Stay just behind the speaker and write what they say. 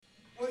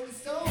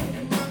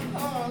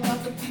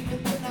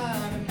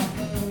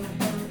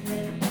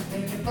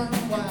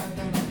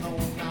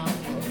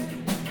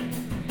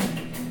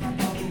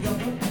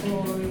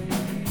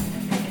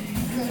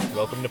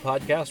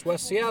Podcast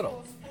West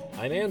Seattle.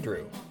 I'm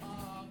Andrew.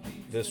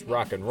 This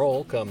rock and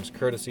roll comes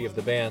courtesy of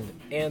the band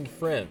And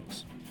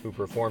Friends, who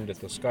performed at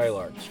the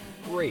Skylark's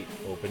great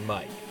open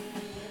mic.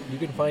 You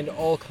can find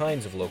all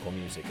kinds of local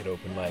music at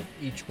open mic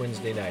each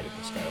Wednesday night at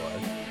the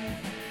Skylark.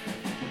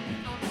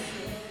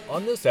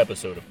 On this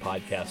episode of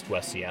Podcast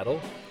West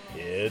Seattle,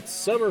 it's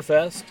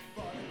Summerfest.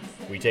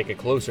 We take a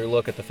closer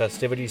look at the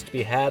festivities to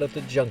be had at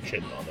the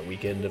Junction on the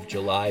weekend of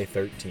July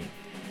 13th.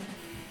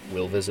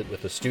 We'll visit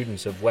with the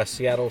students of West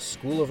Seattle's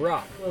School of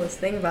Rock. The coolest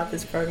thing about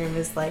this program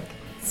is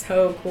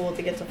so cool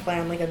to get to play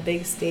on a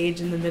big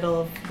stage in the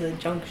middle of the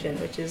Junction,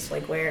 which is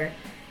where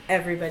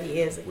everybody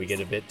is. We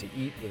get a bit to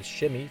eat with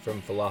Shimmy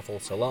from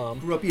Falafel Salam.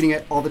 Grew up eating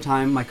it all the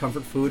time, my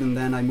comfort food, and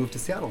then I moved to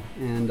Seattle.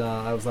 And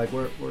I was like,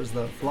 where's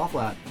the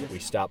falafel at? Yes. We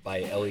stop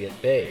by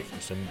Elliott Bay for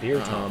some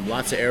beer time.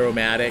 Lots of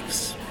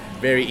aromatics,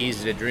 very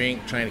easy to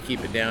drink, trying to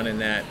keep it down in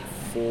that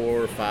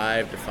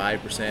 5 to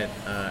 5%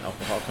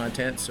 alcohol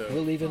content. So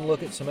we'll even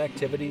look at some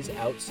activities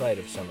outside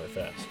of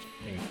Summerfest,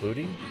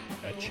 including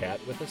a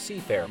chat with a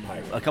seafair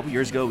pirate. A couple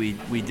years ago,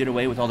 we did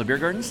away with all the beer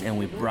gardens, and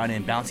we brought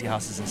in bouncy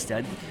houses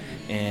instead,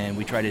 and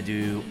we try to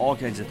do all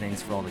kinds of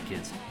things for all the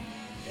kids.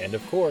 And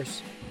of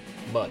course,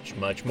 much,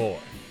 much more.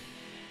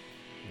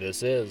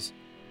 This is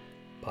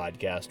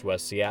Podcast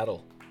West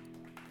Seattle.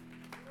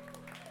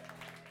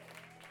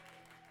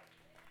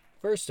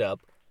 First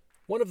up,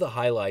 one of the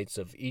highlights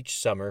of each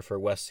summer for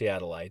West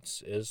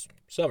Seattleites is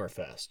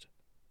Summerfest.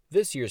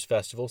 This year's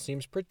festival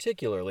seems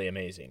particularly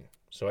amazing,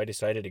 so I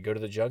decided to go to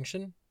the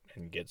Junction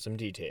and get some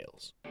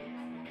details.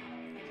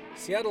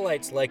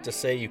 Seattleites like to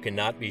say you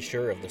cannot be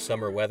sure of the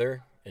summer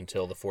weather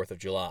until the 4th of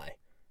July.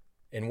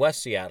 In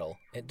West Seattle,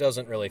 it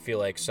doesn't really feel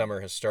like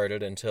summer has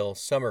started until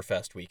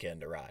Summerfest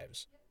weekend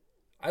arrives.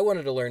 I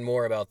wanted to learn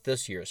more about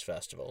this year's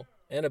festival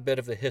and a bit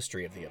of the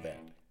history of the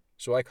event,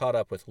 so I caught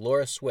up with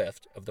Laura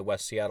Swift of the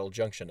West Seattle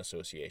Junction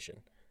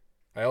Association.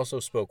 I also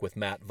spoke with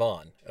Matt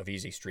Vaughn of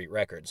Easy Street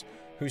Records,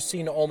 who's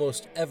seen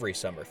almost every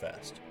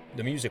Summerfest.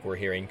 The music we're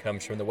hearing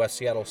comes from the West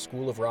Seattle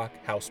School of Rock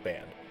House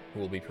Band, who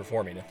will be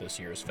performing at this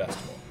year's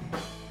festival.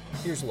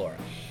 Here's Laura.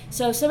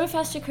 So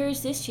Summerfest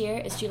occurs this year.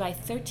 It's July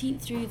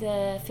 13th through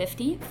the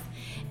 15th,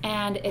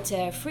 and it's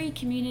a free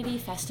community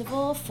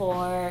festival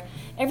for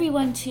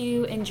everyone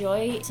to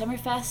enjoy.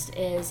 Summerfest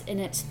is in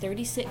its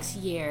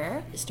 36th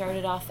year. It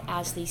started off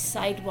as the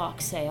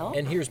sidewalk sale.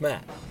 And here's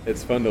Matt.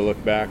 It's fun to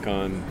look back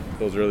on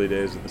those early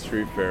days of the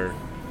street fair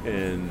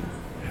and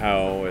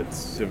how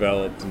it's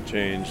developed and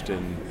changed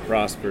and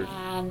prospered.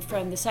 And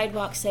from the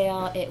sidewalk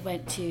sale, it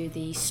went to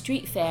the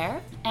street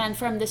fair. And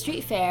from the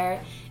street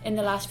fair, in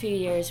the last few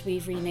years,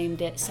 we've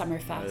renamed it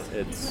Summerfest.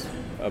 It's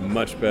a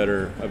much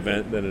better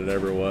event than it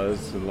ever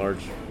was, in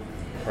large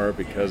part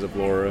because of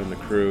Laura and the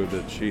crew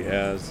that she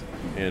has,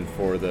 and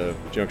for the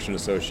Junction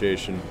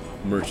Association,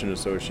 Merchant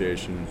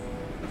Association,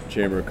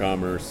 Chamber of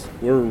Commerce.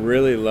 We're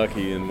really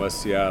lucky in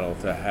West Seattle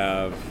to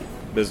have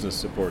business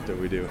support that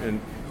we do. And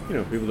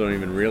people don't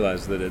even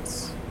realize that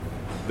it's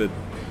the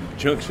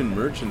Junction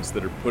merchants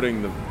that are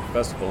putting the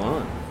festival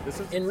on.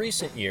 In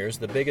recent years,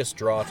 the biggest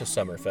draw to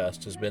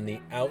Summerfest has been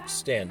the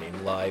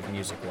outstanding live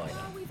music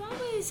lineup. We've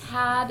always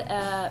had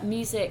a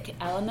music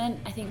element.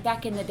 I think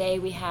back in the day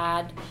we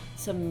had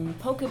some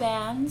polka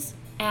bands,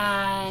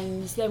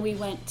 and then we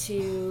went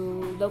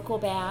to local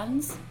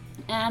bands.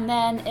 And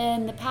then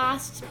in the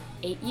past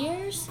 8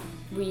 years,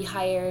 we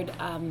hired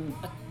a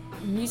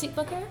music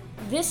booker.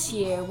 This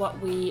year, what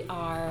we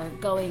are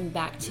going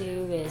back to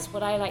is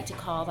what I like to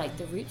call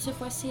the roots of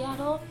West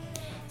Seattle.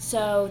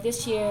 So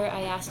this year,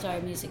 I asked our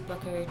music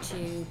booker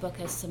to book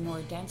us some more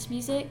dance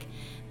music.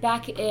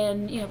 Back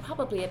in,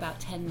 probably about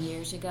 10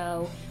 years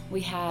ago,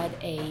 we had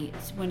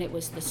when it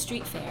was the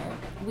street fair,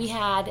 we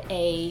had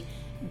a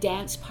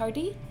dance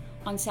party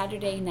on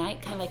Saturday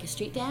night, kind of like a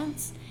street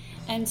dance.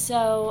 And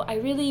so I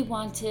really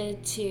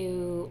wanted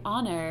to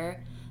honor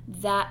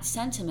that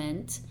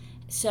sentiment.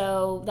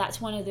 So that's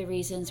one of the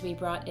reasons we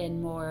brought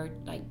in more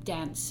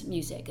dance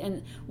music.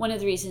 And one of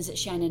the reasons that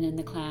Shannon and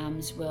the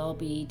Clams will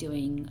be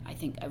doing, I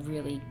think, a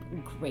really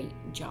great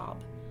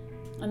job.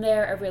 And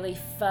they're a really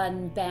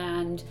fun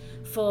band,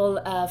 full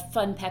of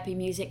fun, peppy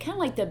music, kind of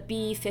like the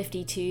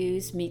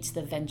B-52s meets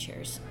the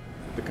Ventures.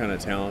 The kind of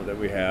talent that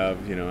we have,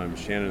 I'm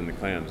Shannon and the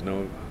Clams.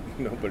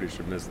 Nobody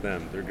should miss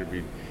them. They're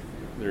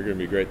gonna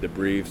be great. The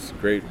Briefs,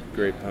 great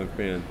punk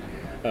band.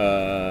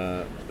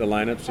 The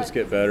lineups just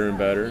get better and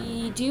better.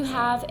 We do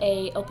have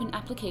a open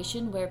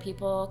application where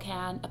people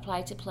can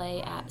apply to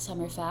play at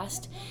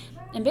Summerfest.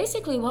 And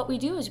basically what we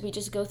do is we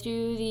just go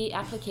through the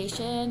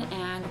application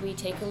and we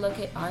take a look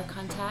at our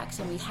contacts,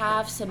 and we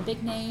have some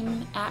big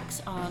name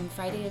acts on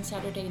Friday and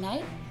Saturday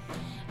night.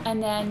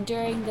 And then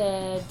during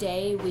the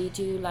day, we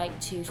do like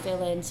to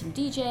fill in some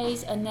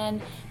DJs and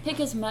then pick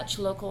as much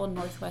local and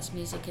Northwest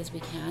music as we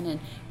can and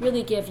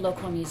really give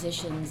local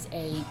musicians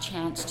a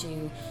chance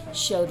to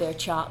show their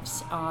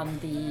chops on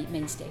the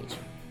main stage.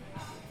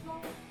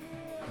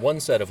 One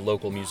set of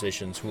local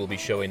musicians who will be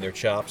showing their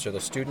chops are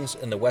the students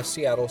in the West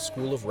Seattle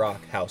School of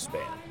Rock House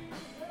Band.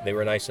 They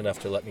were nice enough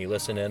to let me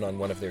listen in on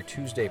one of their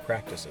Tuesday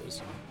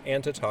practices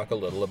and to talk a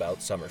little about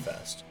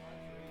Summerfest.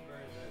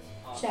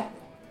 Check.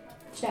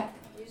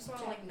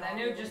 I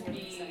know just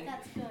be.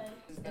 That's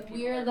good.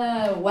 We are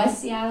the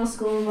West Seattle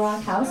School of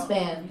Rock house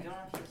band.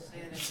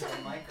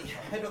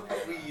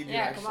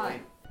 Yeah, come on.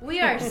 We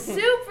are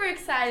super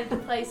excited to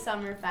play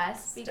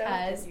Summerfest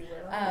because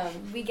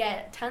we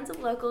get tons of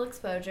local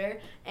exposure,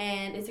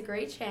 and it's a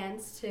great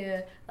chance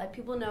to let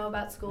people know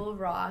about School of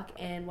Rock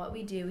and what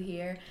we do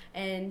here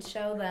and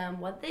show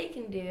them what they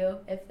can do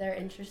if they're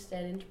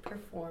interested in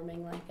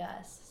performing like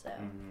us.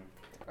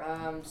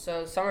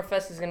 So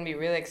Summerfest is going to be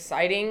really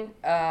exciting.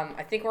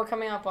 I think we're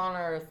coming up on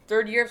our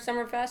 3rd year of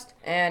Summerfest,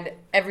 and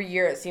every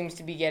year it seems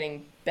to be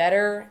getting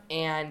better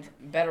and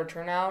better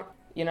turnout.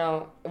 You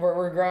know,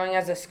 we're growing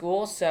as a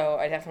school, so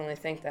I definitely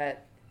think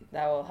that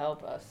will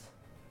help us.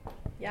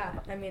 Yeah,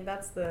 I mean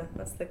that's the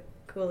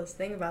coolest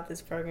thing about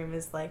this program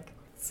is like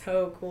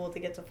so cool to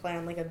get to play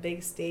on like a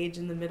big stage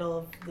in the middle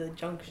of the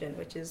junction,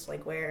 which is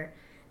like where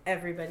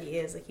everybody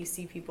is. Like you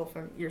see people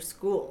from your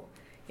school,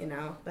 you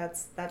know.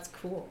 That's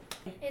cool.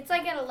 It's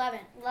like at 11.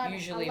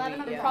 Usually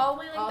 11 we, yeah.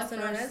 Probably like Also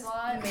the known first as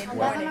slot.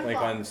 mid-morning. Like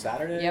on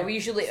Saturday? Yeah, we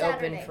usually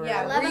Saturday. open for.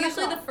 Yeah, 11 we're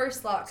usually the o'clock.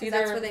 first slot because Either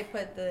that's where they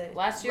put the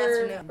last year-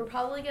 lesser known. We're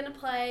probably going to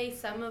play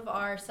some of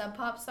our Sub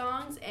Pop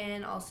songs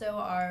and also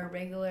our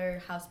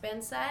regular house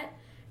band set.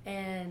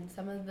 And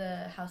some of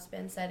the house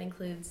band set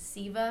includes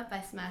Siva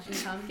by Smashing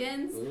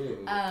Pumpkins.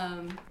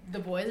 The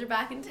Boys Are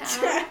Back in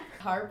Town.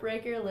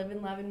 Heartbreaker, Live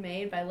and Love and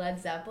Made by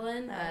Led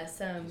Zeppelin.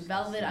 Some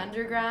Velvet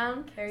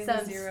Underground. Carry the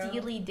Some Zero.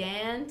 Steely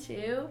Dan,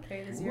 too.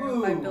 Carry the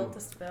Zero by Built to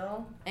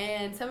Spill.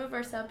 And some of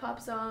our Sub Pop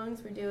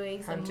songs, we're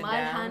doing some Hunted Mud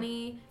Down.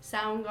 Honey,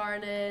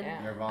 Soundgarden,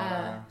 Yeah.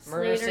 Nirvana.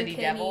 Murder Slater City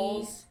Kinney.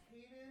 Devils.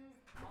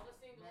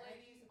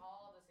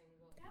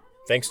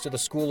 Thanks to the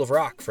School of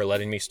Rock for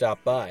letting me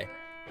stop by.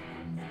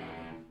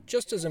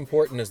 Just as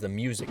important as the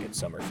music at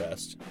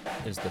Summerfest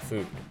is the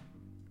food.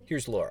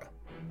 Here's Laura.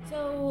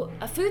 So,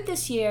 food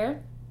this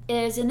year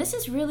is, and this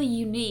is really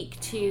unique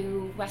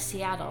to West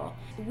Seattle,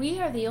 we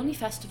are the only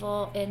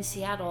festival in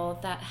Seattle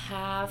that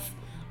have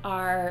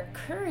our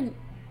current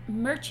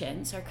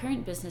merchants, our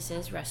current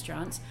businesses,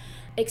 restaurants,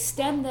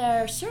 extend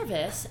their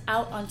service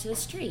out onto the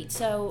street.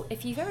 So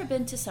if you've ever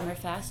been to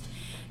Summerfest,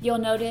 you'll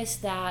notice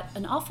that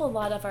an awful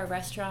lot of our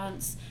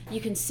restaurants, you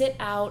can sit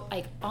out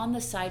like on the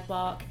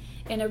sidewalk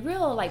in a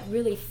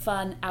really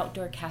fun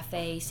outdoor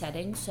cafe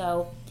setting.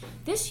 So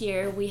this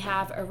year we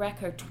have a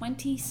record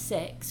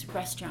 26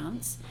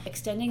 restaurants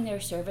extending their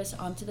service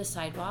onto the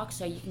sidewalk,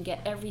 so you can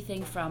get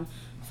everything from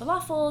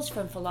falafels,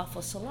 from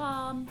falafel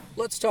salam.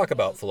 Let's talk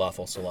about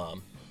Falafel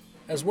Salam.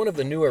 As one of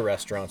the newer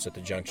restaurants at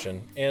the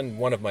Junction, and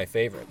one of my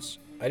favorites,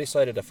 I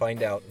decided to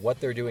find out what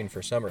they're doing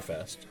for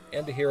Summerfest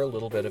and to hear a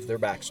little bit of their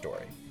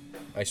backstory.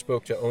 I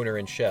spoke to owner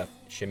and chef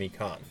Shimi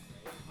Khan.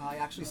 I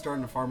actually started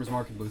in a farmer's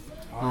market booth.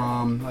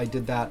 I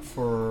did that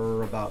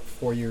for about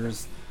 4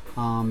 years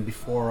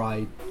before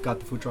I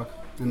got the food truck.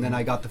 And then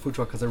I got the food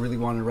truck because I really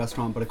wanted a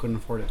restaurant, but I couldn't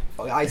afford it.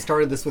 I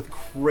started this with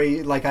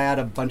I had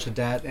a bunch of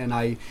debt, and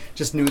I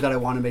just knew that I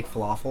wanted to make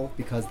falafel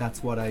because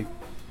that's what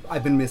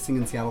I've been missing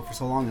in Seattle for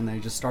so long. And I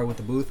just started with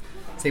the booth,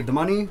 saved the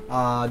money,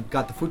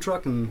 got the food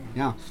truck, and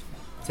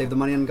saved the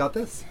money and got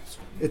this.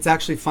 It's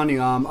actually funny.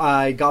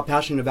 I got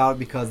passionate about it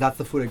because that's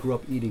the food I grew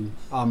up eating.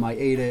 I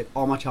ate it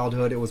all my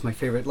childhood. It was my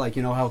favorite. Like,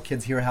 you know how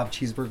kids here have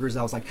cheeseburgers?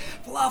 I was like,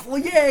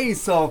 falafel, yay!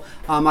 So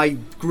I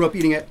grew up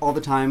eating it all the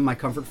time, my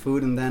comfort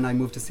food, and then I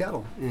moved to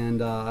Seattle.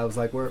 And I was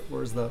like,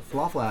 where's the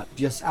falafel at?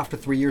 Just after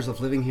 3 years of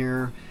living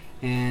here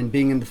and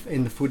being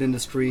in the food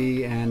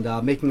industry and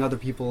making other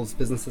people's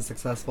businesses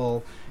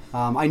successful,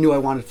 I knew I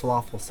wanted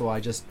falafel, so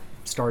I just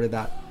started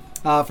that.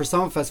 For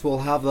Summerfest, we'll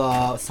have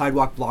the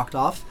sidewalk blocked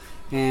off,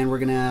 and we're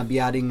gonna be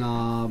adding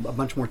a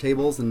bunch more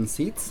tables and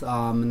seats,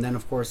 and then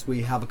of course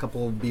we have a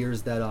couple of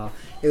beers that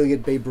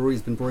Elliott Bay Brewery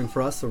has been brewing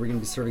for us, so we're gonna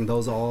be serving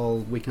those all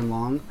weekend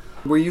long.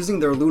 We're using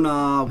their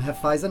Luna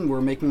Hefeweizen.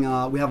 We're making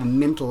we have a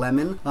mint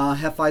lemon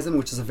Hefeweizen,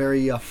 which is a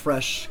very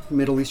fresh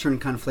Middle Eastern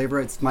kind of flavor.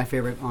 It's my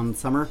favorite on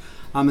summer.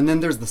 And then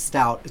there's the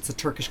stout. It's a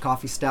Turkish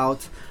coffee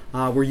stout.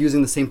 We're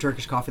using the same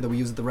Turkish coffee that we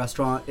use at the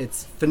restaurant.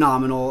 It's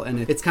phenomenal, and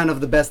it's kind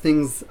of the best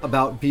things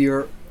about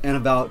beer and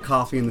about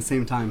coffee in the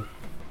same time.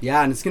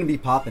 Yeah, and it's going to be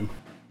popping.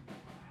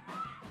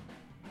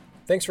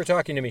 Thanks for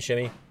talking to me,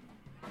 Shimmy.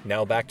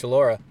 Now back to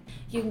Laura.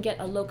 You can get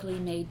a locally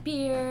made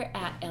beer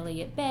at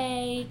Elliott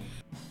Bay.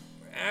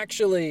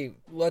 Actually,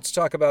 let's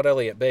talk about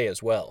Elliott Bay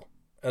as well.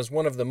 As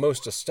one of the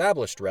most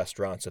established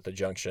restaurants at the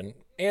Junction,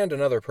 and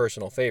another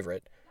personal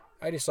favorite,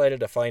 I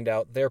decided to find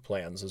out their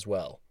plans as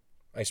well.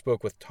 I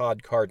spoke with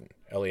Todd Carden,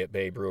 Elliott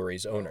Bay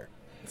Brewery's owner.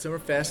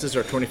 Summerfest is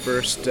our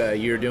 21st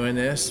year doing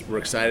this. We're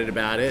excited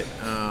about it.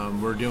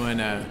 We're doing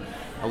a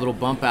little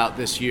bump out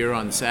this year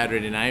on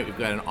Saturday night. We've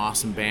got an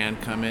awesome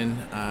band coming.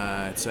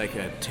 It's like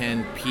a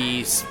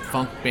 10-piece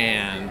funk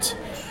band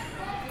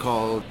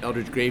called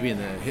Eldridge Gravy and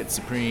the Hit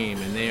Supreme,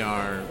 and they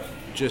are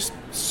just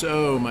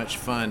so much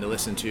fun to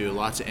listen to.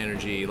 Lots of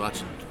energy,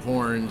 lots of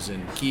horns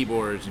and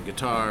keyboards and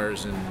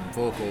guitars and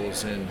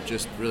vocals, and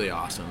just really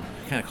awesome.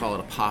 I kind of call it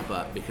a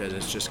pop-up because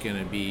it's just going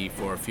to be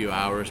for a few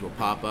hours. We'll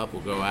pop up,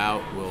 we'll go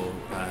out, we'll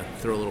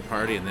throw a little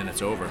party, and then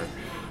it's over.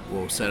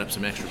 We'll set up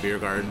some extra beer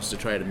gardens to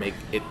try to make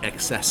it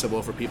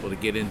accessible for people to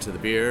get into the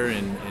beer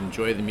and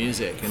enjoy the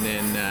music, and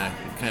then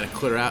kind of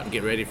clear out and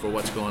get ready for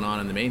what's going on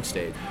in the main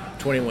stage.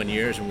 21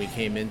 years when we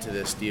came into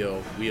this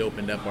deal, we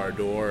opened up our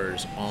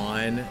doors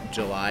on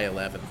July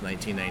 11th,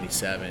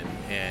 1997,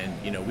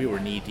 and we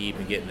were knee deep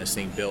in getting this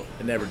thing built.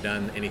 Had never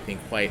done anything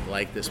quite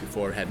like this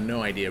before, had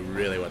no idea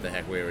really what the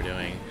heck we were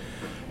doing.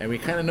 And we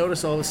kind of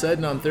noticed all of a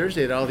sudden on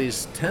Thursday that all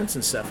these tents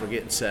and stuff were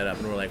getting set up,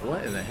 and we're like,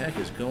 what in the heck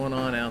is going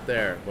on out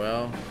there?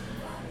 Well,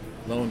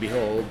 lo and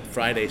behold,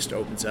 Friday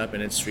opens up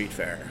and it's Street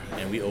Fair,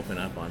 and we open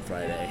up on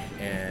Friday,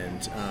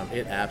 and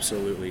it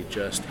absolutely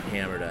just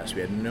hammered us.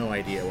 We had no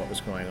idea what was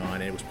going on,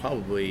 and it was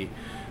probably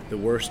the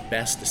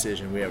best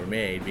decision we ever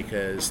made,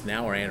 because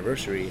now our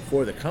anniversary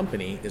for the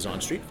company is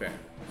on Street Fair.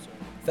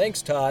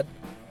 Thanks, Todd.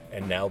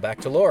 And now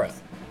back to Laura.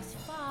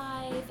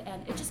 5,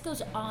 and it just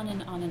goes on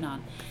and on and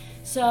on.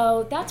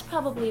 So that's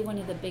probably one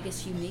of the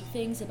biggest unique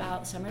things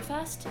about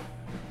Summerfest,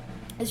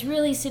 is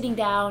really sitting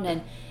down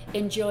and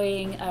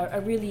enjoying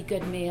a really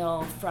good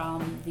meal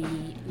from the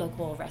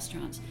local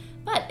restaurants.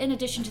 But in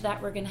addition to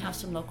that, we're going to have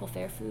some local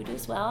fair food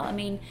as well. I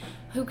mean,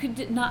 who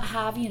could not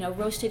have,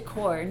 roasted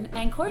corn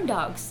and corn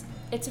dogs?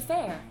 It's a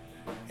fair.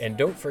 And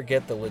don't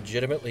forget the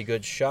legitimately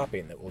good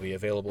shopping that will be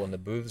available in the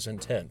booths and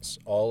tents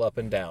all up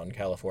and down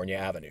California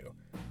Avenue.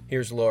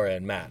 Here's Laura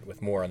and Matt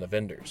with more on the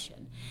vendors.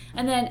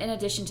 And then in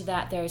addition to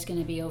that, there's going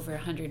to be over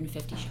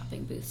 150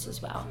 shopping booths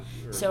as well.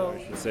 So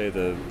I should say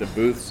the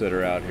booths that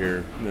are out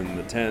here and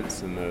the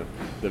tents and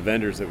the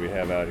vendors that we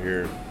have out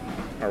here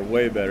are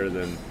way better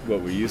than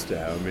what we used to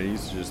have. I mean, it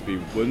used to just be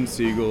wooden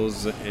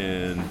seagulls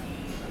and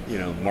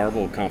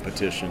marble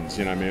competitions.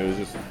 It was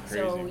just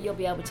crazy. So you'll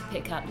be able to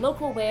pick up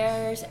local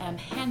wares,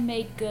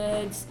 handmade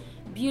goods,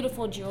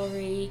 beautiful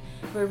jewelry.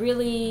 We're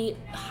really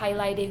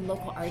highlighting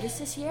local artists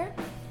this year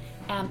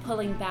and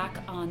pulling back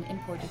on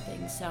imported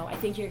things. So I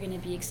think you're going to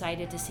be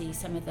excited to see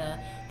some of the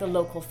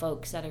local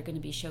folks that are going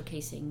to be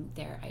showcasing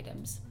their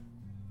items.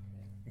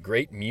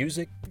 Great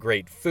music,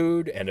 great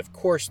food, and of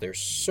course there's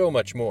so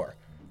much more.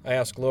 I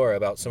asked Laura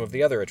about some of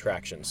the other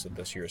attractions at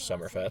this year's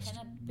Summerfest.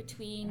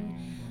 Between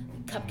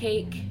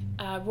Cupcake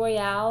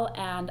Royale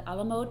and a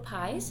la mode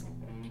pies,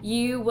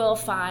 you will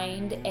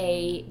find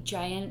a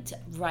giant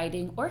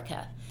riding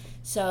orca.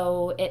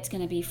 So it's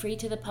going to be free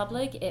to the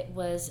public. It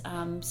was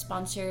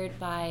sponsored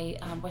by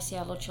West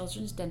Seattle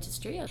Children's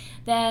Dentistry.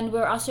 Then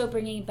we're also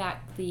bringing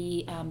back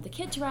the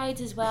kids'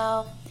 rides as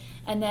well.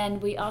 And then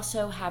we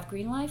also have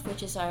Green Life,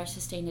 which is our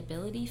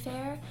sustainability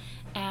fair.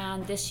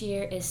 And this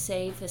year is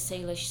Save the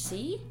Salish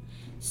Sea.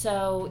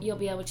 So you'll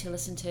be able to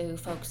listen to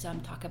folks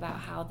talk about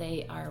how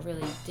they are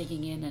really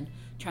digging in and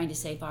trying to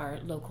save our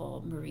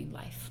local marine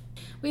life.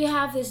 We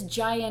have this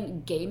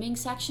giant gaming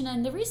section,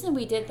 and the reason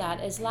we did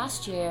that is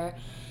last year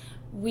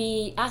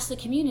we asked the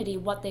community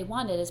what they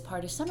wanted as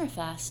part of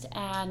Summerfest,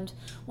 and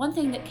one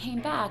thing that came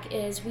back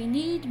is we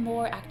need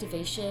more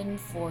activation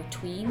for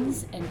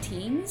tweens and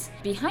teens.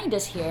 Behind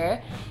us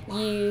here,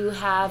 you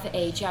have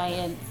a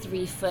giant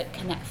 3-foot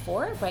Connect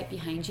 4 right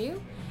behind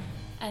you.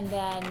 And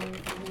then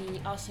we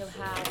also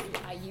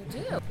have, you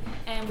do.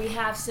 And we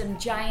have some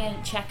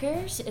giant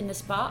checkers in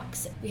this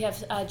box. We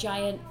have a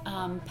giant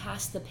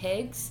Pass the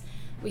Pigs.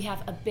 We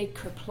have a big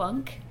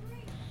Kerplunk,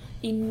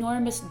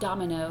 enormous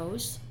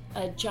dominoes,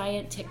 a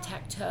giant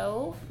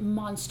tic-tac-toe,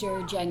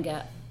 monster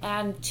Jenga,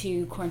 and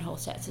 2 cornhole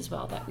sets as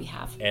well that we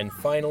have. And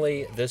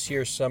finally, this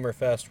year's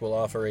Summerfest will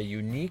offer a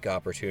unique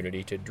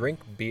opportunity to drink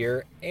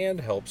beer and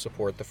help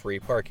support the free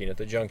parking at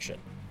the Junction.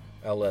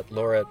 I'll let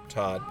Laura,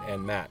 Todd,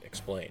 and Matt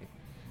explain.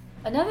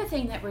 Another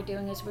thing that we're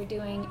doing is we're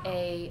doing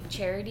a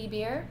charity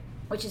beer,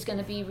 which is going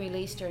to be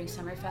released during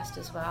Summerfest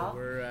as well.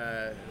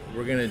 We're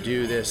going to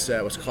do this,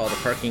 what's called a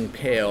parking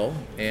pail,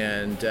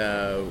 and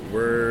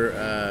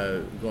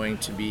we're going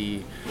to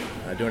be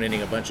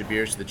donating a bunch of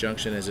beers to the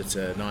Junction as it's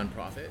a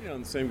nonprofit.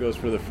 And the same goes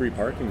for the free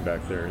parking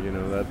back there.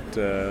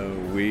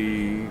 That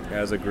we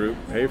as a group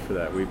pay for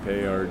that. We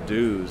pay our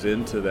dues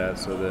into that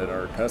so that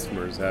our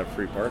customers have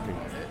free parking.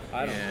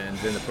 And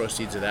then the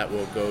proceeds of that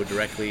will go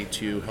directly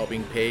to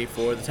helping pay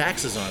for the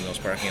taxes on those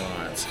parking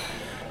lots.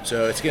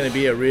 So it's going to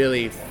be a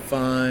really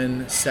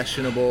fun,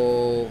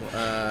 sessionable,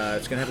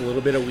 it's going to have a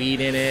little bit of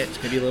weed in it. It's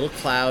going to be a little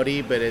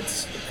cloudy, but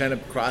it's kind of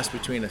a cross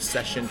between a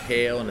session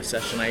pale and a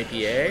session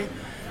IPA.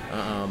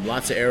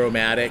 Lots of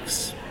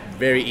aromatics,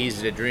 very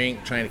easy to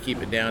drink, trying to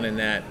keep it down in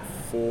that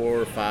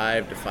 5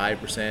 to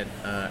 5%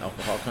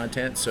 alcohol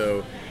content,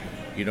 so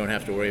you don't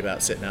have to worry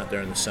about sitting out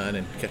there in the sun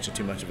and catching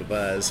too much of a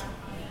buzz.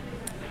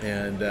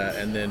 And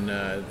then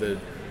the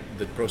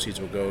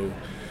proceeds will go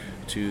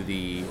to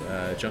the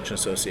Junction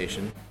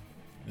Association.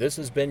 This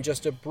has been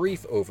just a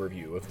brief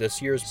overview of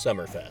this year's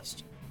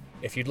Summerfest.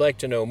 If you'd like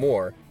to know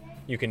more,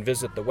 you can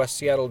visit the West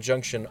Seattle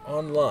Junction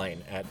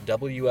online at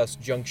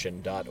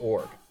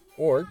wsjunction.org.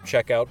 Or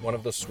check out one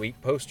of the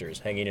sweet posters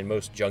hanging in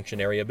most Junction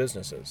area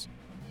businesses.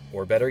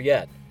 Or better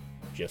yet,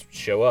 just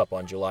show up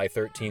on July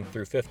 13th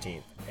through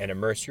 15th and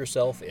immerse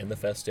yourself in the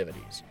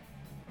festivities.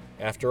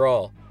 After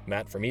all,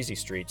 Matt from Easy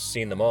Street's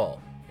seen them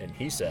all, and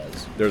he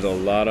says, There's a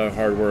lot of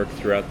hard work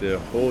throughout the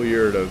whole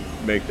year to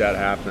make that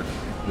happen.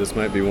 This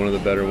might be one of the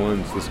better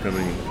ones this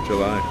coming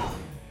July.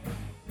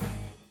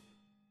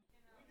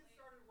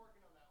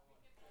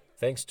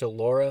 Thanks to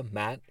Laura,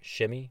 Matt,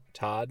 Shimmy,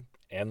 Todd,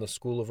 and the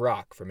School of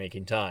Rock for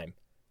making time.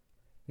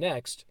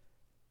 Next,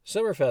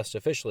 Summerfest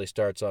officially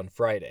starts on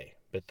Friday,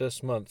 but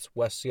this month's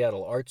West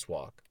Seattle Arts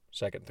Walk,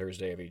 second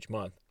Thursday of each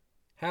month,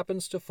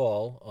 happens to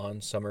fall on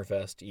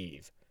Summerfest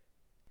Eve.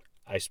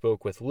 I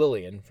spoke with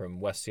Lillian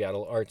from West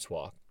Seattle Arts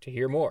Walk to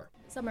hear more.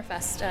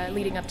 Summerfest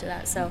leading up to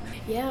that. So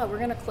yeah, we're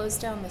going to close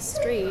down the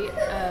street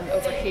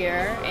over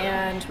here,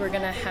 and we're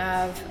going to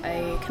have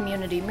a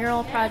community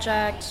mural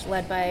project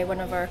led by one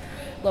of our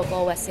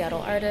local West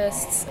Seattle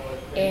artists,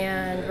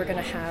 and we're going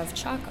to have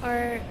chalk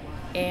art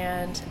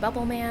and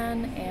Bubble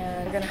Man,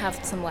 and we're going to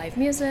have some live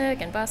music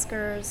and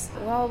buskers.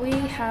 Well, we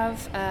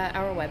have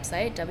our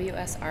website,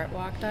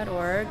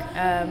 wsartwalk.org,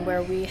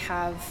 where we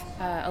have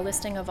a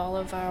listing of all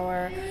of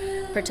our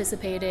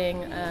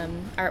participating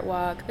Art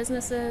Walk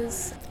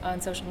businesses. On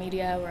social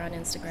media, we're on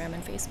Instagram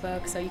and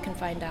Facebook, so you can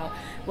find out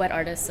what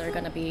artists are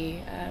going to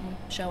be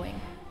showing.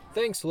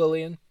 Thanks,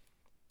 Lillian.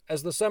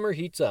 As the summer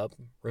heats up,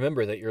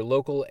 remember that your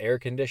local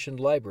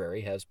air-conditioned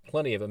library has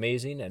plenty of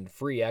amazing and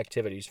free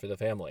activities for the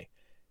family.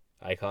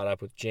 I caught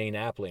up with Jane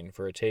Appling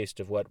for a taste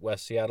of what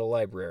West Seattle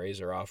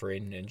libraries are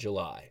offering in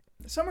July.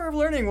 The Summer of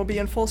Learning will be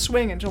in full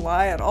swing in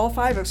July at all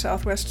 5 of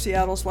Southwest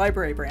Seattle's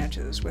library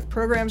branches, with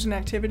programs and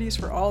activities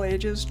for all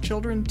ages,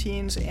 children,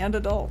 teens, and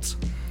adults.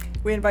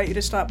 We invite you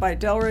to stop by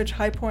Delridge,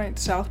 High Point,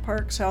 South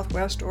Park,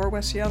 Southwest, or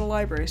West Seattle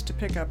libraries to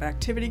pick up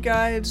activity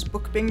guides,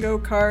 book bingo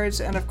cards,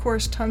 and of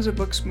course tons of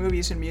books,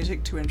 movies, and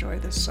music to enjoy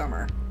this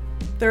summer.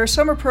 There are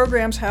summer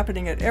programs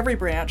happening at every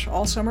branch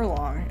all summer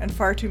long, and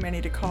far too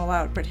many to call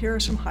out, but here are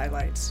some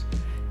highlights.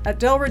 At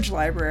Delridge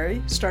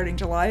Library, starting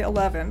July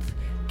 11th,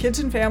 kids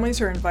and families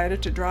are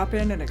invited to drop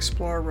in and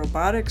explore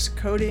robotics,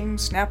 coding,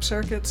 snap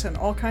circuits, and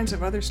all kinds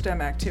of other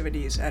STEM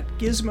activities at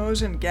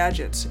Gizmos and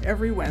Gadgets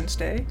every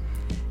Wednesday,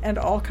 and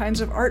all kinds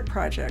of art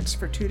projects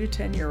for 2 to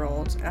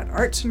 10-year-olds at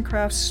Arts and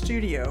Crafts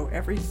Studio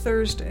every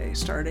Thursday,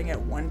 starting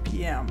at 1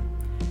 p.m.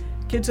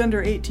 Kids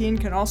under 18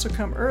 can also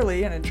come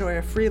early and enjoy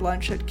a free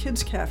lunch at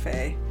Kids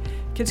Cafe.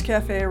 Kids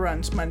Cafe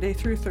runs Monday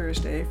through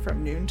Thursday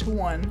from noon to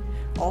 1,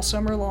 all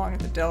summer long at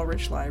the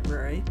Delridge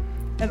Library,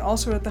 and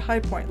also at the High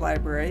Point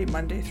Library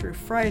Monday through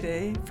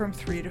Friday from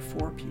 3 to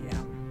 4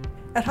 p.m.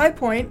 At High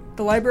Point,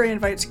 the library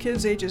invites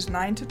kids ages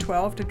 9 to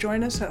 12 to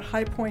join us at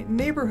High Point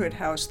Neighborhood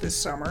House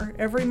this summer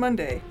every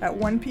Monday at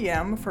 1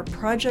 p.m. for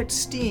Project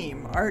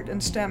STEAM art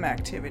and STEM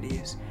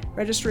activities.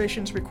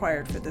 Registration is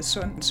required for this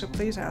one, so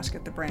please ask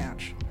at the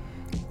branch.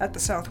 At the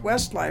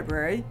Southwest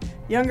Library,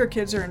 younger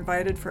kids are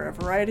invited for a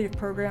variety of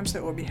programs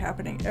that will be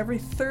happening every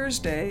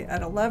Thursday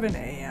at 11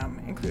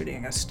 a.m.,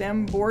 including a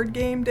STEM board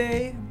game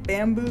day,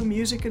 bamboo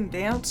music and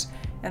dance,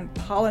 and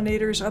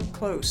Pollinators Up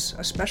Close,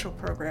 a special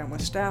program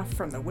with staff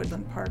from the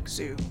Woodland Park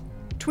Zoo.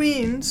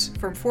 Tweens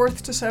from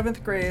 4th to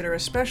 7th grade are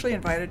especially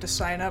invited to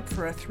sign up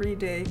for a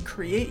 3-day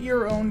Create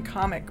Your Own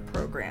Comic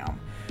program,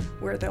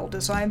 where they'll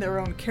design their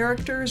own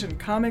characters and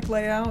comic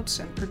layouts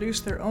and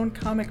produce their own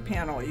comic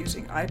panel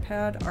using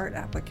iPad art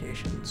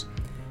applications.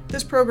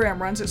 This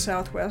program runs at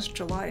Southwest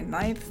July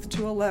 9th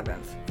to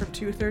 11th from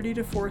 2:30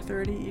 to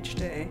 4:30 each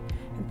day,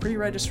 and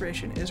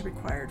pre-registration is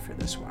required for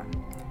this one.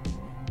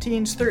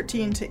 Teens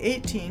 13 to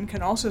 18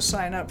 can also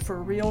sign up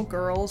for Real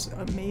Girls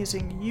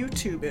Amazing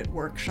YouTube It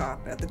workshop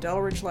at the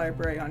Delridge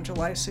Library on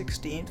July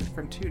 16th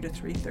from 2 to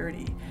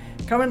 3:30.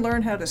 Come and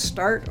learn how to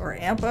start or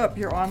amp up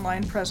your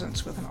online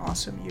presence with an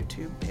awesome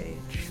YouTube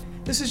page.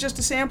 This is just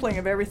a sampling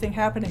of everything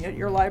happening at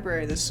your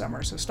library this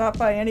summer, so stop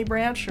by any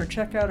branch or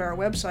check out our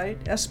website,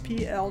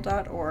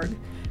 spl.org,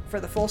 for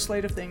the full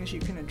slate of things you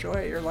can enjoy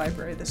at your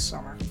library this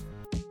summer.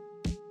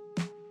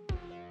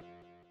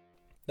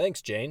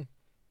 Thanks, Jane.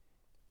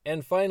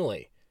 And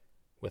finally,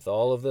 with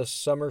all of this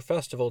summer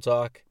festival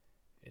talk,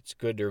 it's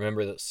good to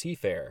remember that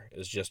Seafair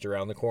is just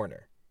around the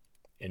corner.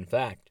 In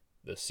fact,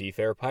 the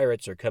Seafair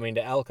Pirates are coming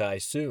to Alki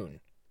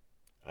soon.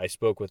 I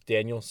spoke with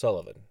Daniel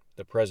Sullivan,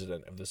 the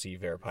president of the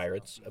Seafair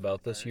Pirates,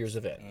 about this year's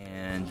event.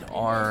 And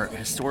our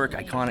historic,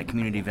 iconic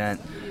community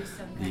event,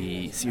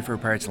 the Seafair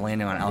Pirates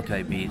landing on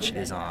Alki Beach,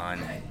 is on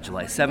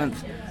July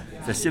 7th.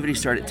 Festivities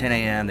start at 10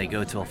 a.m. They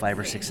go till 5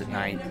 or 6 at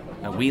night.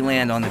 We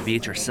land on the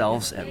beach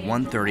ourselves at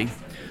 1:30.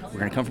 We're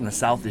going to come from the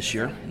south this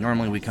year.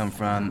 Normally we come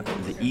from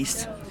the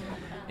east.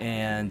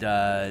 And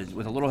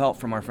with a little help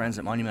from our friends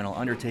at Monumental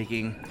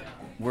Undertaking,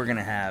 we're going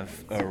to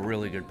have a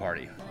really good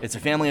party. It's a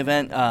family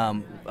event.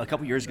 A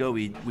couple years ago,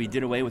 we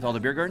did away with all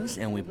the beer gardens,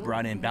 and we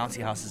brought in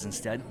bouncy houses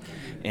instead.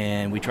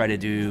 And we try to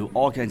do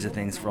all kinds of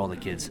things for all the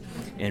kids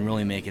and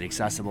really make it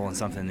accessible and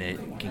something that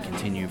can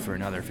continue for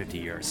another 50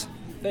 years.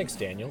 Thanks,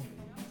 Daniel.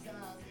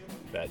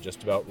 That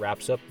just about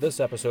wraps up this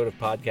episode of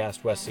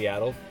Podcast West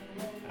Seattle.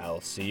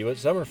 I'll see you at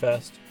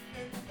Summerfest.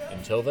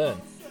 Until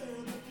then,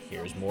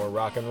 here's more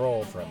rock and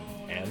roll from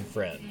And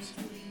Friends.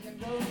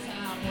 We'll